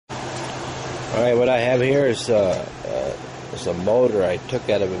Alright, what I have here is a motor I took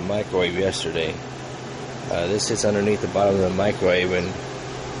out of a microwave yesterday. This sits underneath the bottom of the microwave, and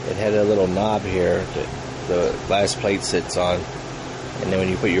it had a little knob here that the glass plate sits on. And then when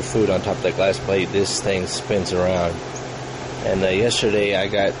you put your food on top of that glass plate, this thing spins around. And yesterday I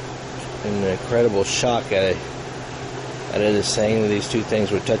got an incredible shock out of this thing. These two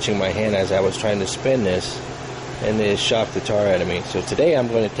things were touching my hand as I was trying to spin this, and it shocked the tar out of me. So today I'm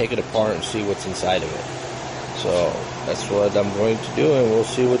going to take it apart and see what's inside of it. So that's what I'm going to do, and we'll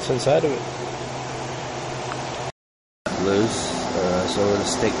see what's inside of it. Loose, so we're going to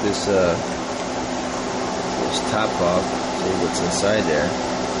stick this top off, see what's inside there.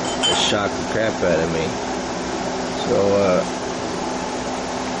 It shocked the crap out of me. So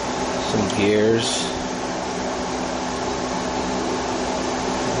some gears,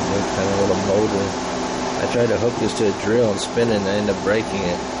 kind of a little motor. I tried to hook this to a drill and spin it, and I ended up breaking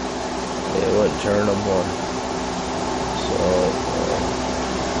it. It wouldn't turn no more. So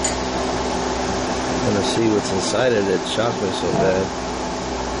I'm gonna see what's inside it. It shocked me so bad.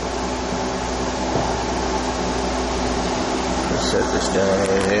 Let's set this down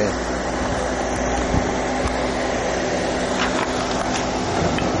over here.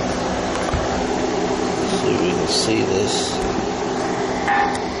 See if we can see this.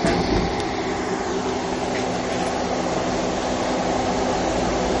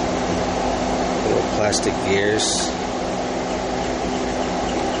 Plastic gears.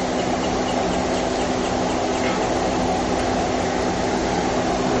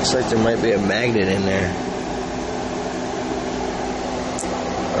 Looks like there might be a magnet in there.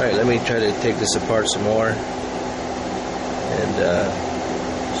 Alright, let me try to take this apart some more and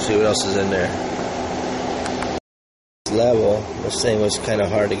see what else is in there. Level, this thing was kind of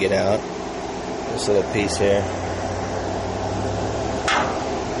hard to get out. This little piece here.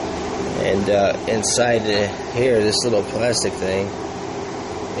 And inside here, this little plastic thing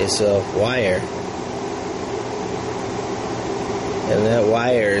is a wire. And that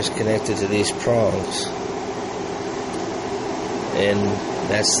wire is connected to these prongs. And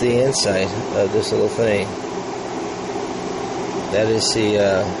that's the inside of this little thing. That is the,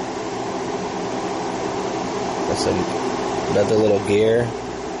 that's another little gear.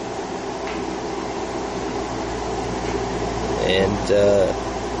 And,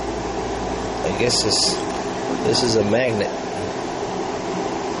 I guess this is a magnet,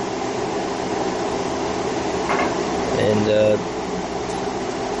 and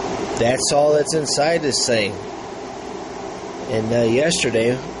that's all that's inside this thing. And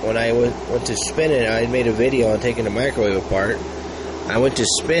yesterday, when I went to spin it, I had made a video on taking the microwave apart. I went to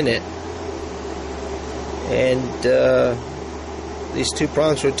spin it, and these two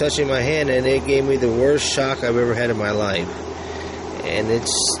prongs were touching my hand, and it gave me the worst shock I've ever had in my life. And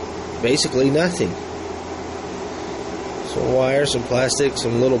it's basically nothing. Some wire, some plastic,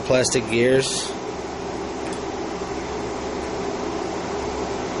 some little plastic gears,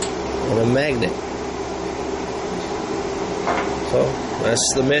 and a magnet. So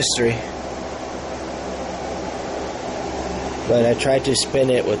that's the mystery. But I tried to spin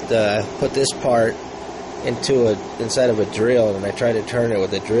it with put this part inside of a drill, and I tried to turn it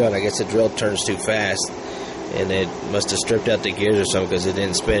with a drill, and I guess the drill turns too fast. And it must have stripped out the gears or something because it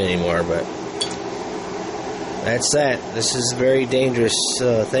didn't spin anymore. But that's that. This is a very dangerous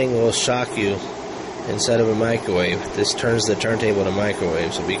thing. Will shock you inside of a microwave. This turns the turntable to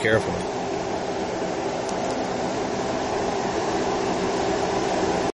microwave, so be careful.